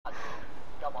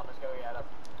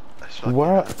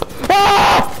What?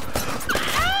 Ah!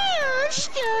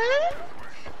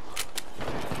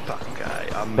 Fucking guy,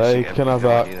 I'm missing Hey, can I have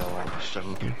that? you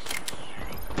know,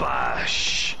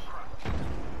 bash.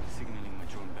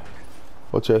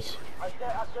 Watch this.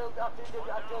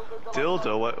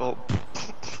 Dildo, what? Oh.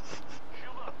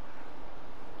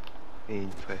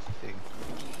 Interesting.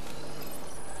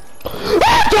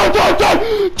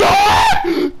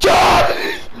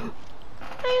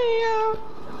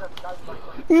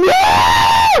 No!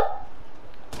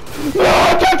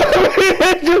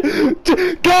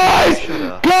 Guys!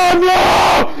 God,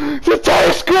 no! The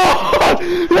entire squad!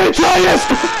 The entire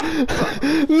squad!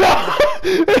 No!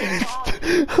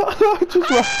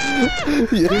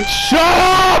 Shut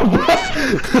up!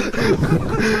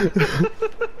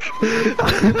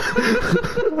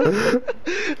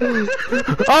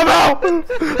 I'm out!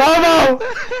 I'm out!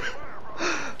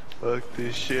 Fuck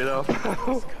this shit up.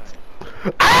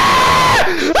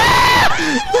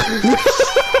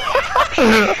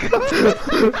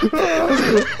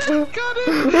 Got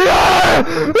it!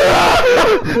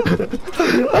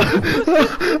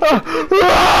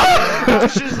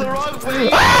 This is the wrong way!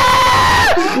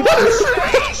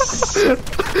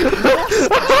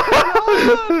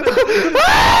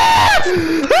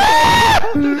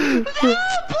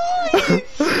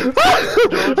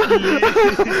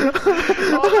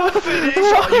 Finish,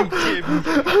 are you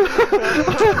kidding?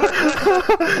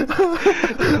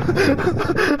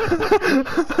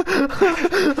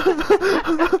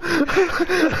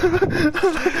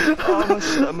 Oh, my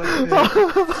stomach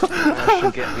hurts. That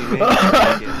should get me, mate.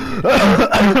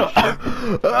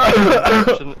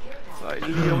 Right,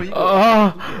 Leo, where you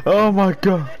going? Oh my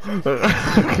god.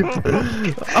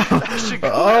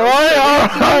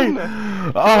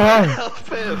 Alright. Help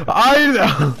him.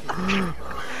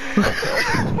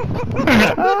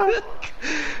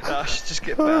 I should just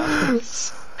get back.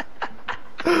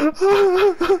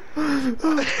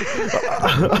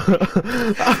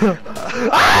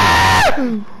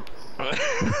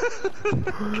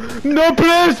 No,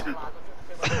 please!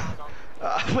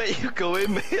 Where you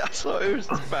going, mate? I thought it was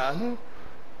the banner.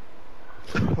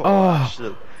 Oh.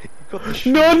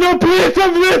 Shit. No, please,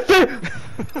 I'm missing!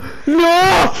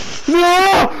 No!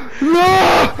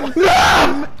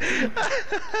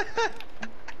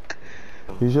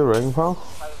 Use your ring, pal.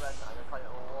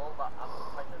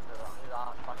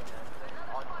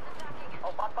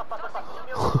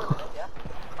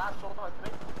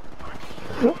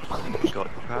 Got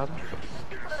your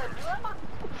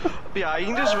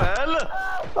behind as well!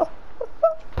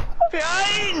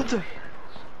 Behind!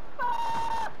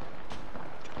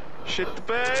 Shit the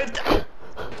bed!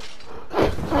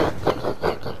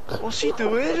 What's he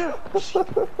doing? Get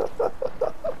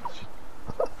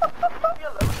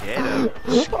out.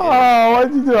 Oh, why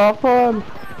did you do that, man?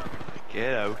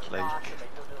 Get out, like.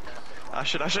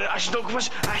 Ashton, don't come on!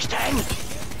 Ashton!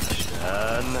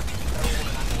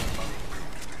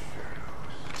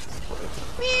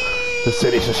 The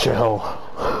city's a shithole.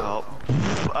 Oh,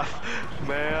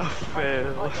 man, I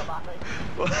failed.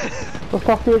 Where the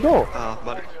fuck did it go? Oh,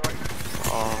 man.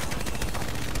 Oh.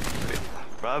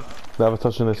 Bruv. Never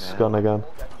touching this gun again.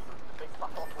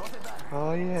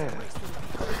 Oh, yeah.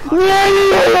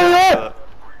 Yeah.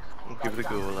 I'll give it a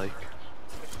go, like.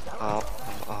 Oh.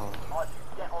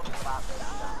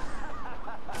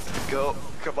 Go,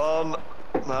 come on.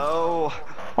 No.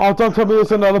 Oh, don't tell me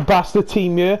there's another bastard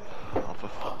team here.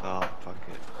 Oh, fuck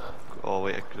it. Oh,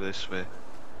 wait, I go this way.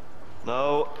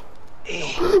 No.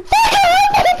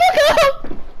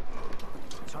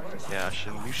 Yeah,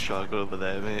 shouldn't you struggle over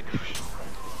there, mate?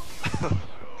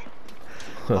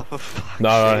 Oh, for fuck's No,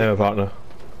 sake. here, partner.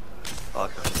 Oh,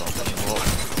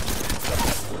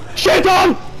 Shit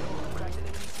on!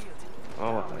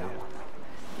 oh, what the hell?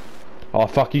 Oh,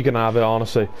 fuck, you can have it,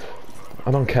 honestly.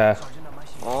 I don't care.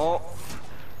 Oh!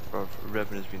 Bro,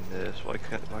 Revan has been there, so why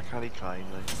can't he climb,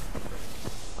 like?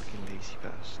 Fucking lazy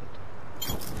bastard.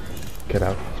 Get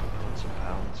out. Put some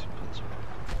pounds, put some...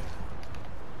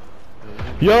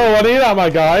 Yo, I need that, my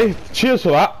guy. Cheers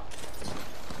for that.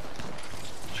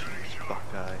 Fuck,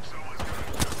 guys.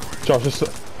 Josh, just...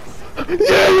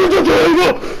 Yeah, you did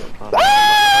it!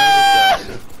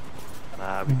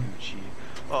 Nah, we Gucci.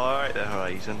 Oh, alright, the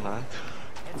horizon, lad.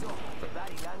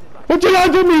 What did I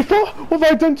do me for? What have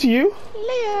I done to you?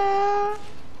 Leah!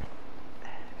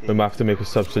 We might have to make a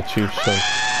substitution.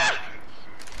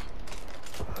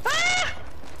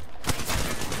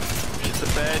 Shit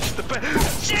the bed!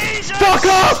 Jesus! Fuck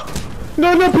off!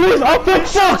 No, please! Oh, for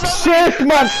fuck's sake,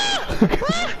 man!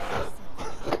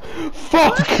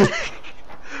 Fuck!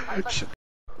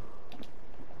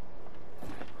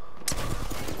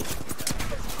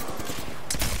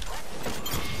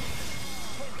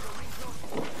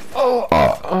 Oh,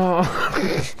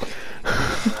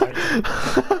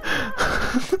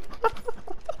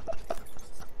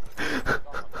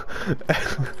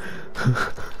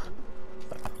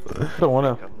 don't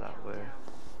wanna. Come that way.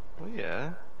 Oh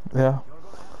yeah. Yeah.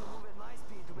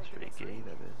 That's really gay,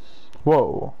 that is.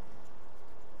 Whoa.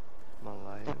 Am I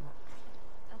lying?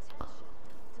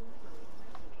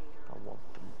 I want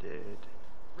them dead.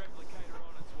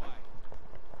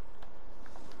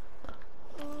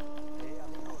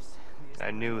 I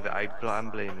knew that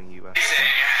I'm blaming you, Aston.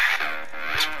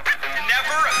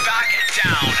 Never back it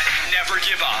down. Never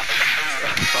give up.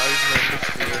 5 minutes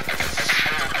here.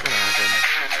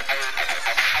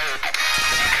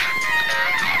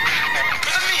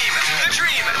 For the meme, the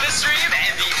dream, the stream,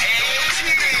 and the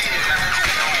A-Team.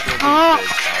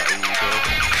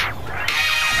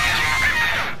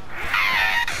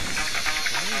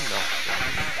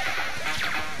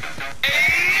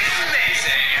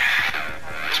 Amazing.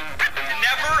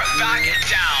 Never back it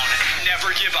down. Never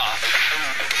give up.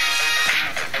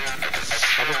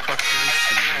 How the fuck do we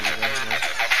see you then?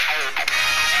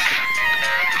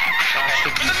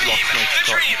 Bastard, you blocked my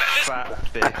shot, you fat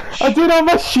bitch. I didn't have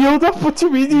my shield up. What do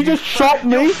you mean? You just shot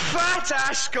me? Your fat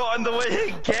ass got in the way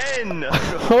again!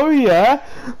 Oh yeah.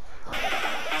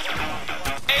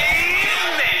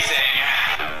 Amazing.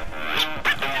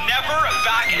 Never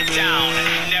back it down.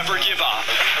 Never give up.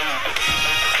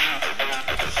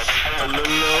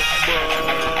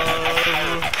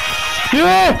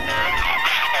 Yeah.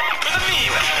 For the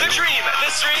meme, the dream, the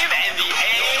stream, and the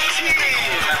A-Team.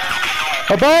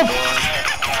 Above.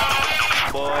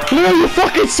 Look at you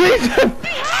fucking see them.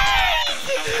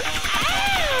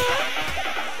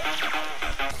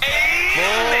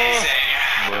 Amazing.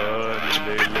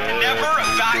 Never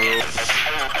back it.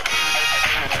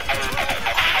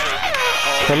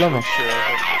 Kill him. For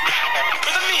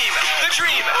the meme, the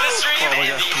dream, the stream, and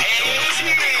the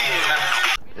A-Team.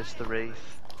 It's the Wraith.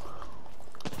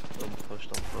 Don't push,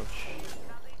 don't push.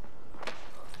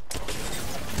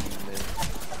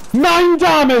 9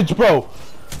 damage, bro.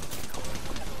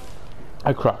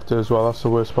 I cracked it as well. That's the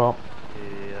worst part.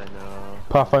 Yeah, I know.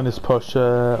 Pathfinder's push.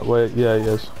 Wait, yeah, he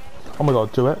is. Oh my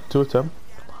god, do it, Tim.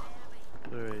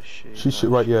 Where is she? She's No,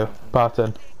 right she's here. not.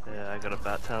 Barton. Yeah, I got a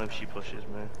bat. Tell him she pushes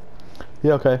me.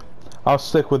 Yeah, okay. I'll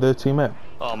stick with her teammate.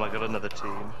 Oh my god, another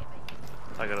team.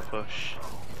 I gotta push.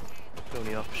 The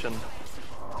only option.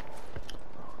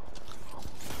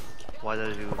 Why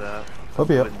did I do that? I'll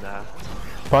be up. Doing that.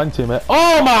 Fine teammate.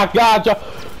 Oh my god,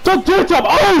 don't do it, Tom!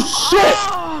 Oh shit!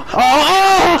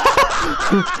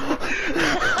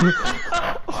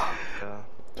 Yeah.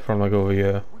 From like over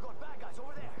here.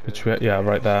 Yeah,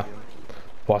 right there.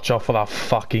 Watch out for that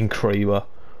fucking creeper.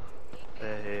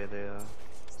 They're here, they are.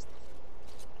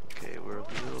 Okay, we're a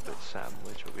little bit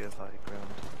sandwiched, but we have high ground.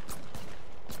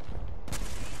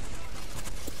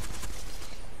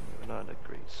 We're not in a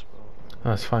great spot.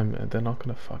 That's fine, man. They're not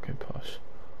gonna fucking push.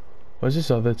 Where's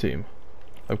this other team?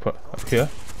 Up here?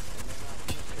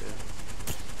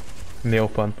 In the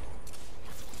open.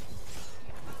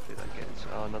 Hopefully that gets.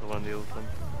 Oh, another one in the open.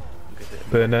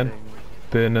 Burning.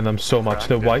 Burning them so much.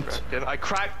 They're white. I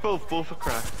cracked both. Both are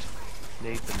cracked.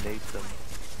 Nade them.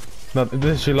 No,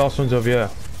 this is your last one's over here.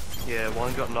 Yeah,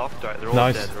 one got knocked out. They're all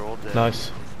Nice. dead. They're all dead.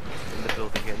 Nice. In the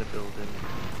building. Get in the building.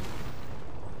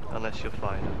 Unless you're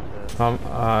flying up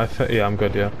there. Yeah, I'm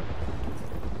good. Yeah.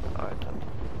 Alright then.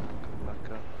 Come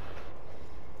back up.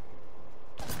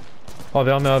 Oh,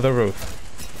 they're on the other roof.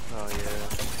 Oh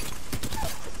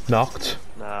yeah. Knocked.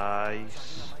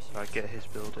 Nice. Right, get his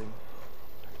building.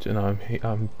 Do you know,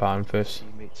 I'm banned first.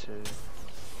 Teammate too.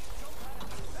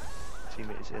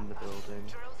 Teammate is in the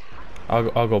building.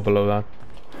 I'll go below that.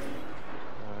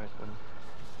 Alright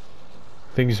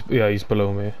then. He's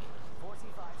below me.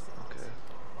 Okay.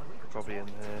 Probably in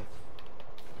there.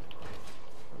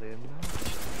 Are they in there?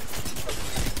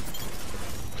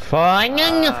 Fine.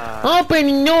 Ah.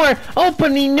 Opening door.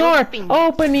 Opening door.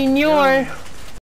 Opening door.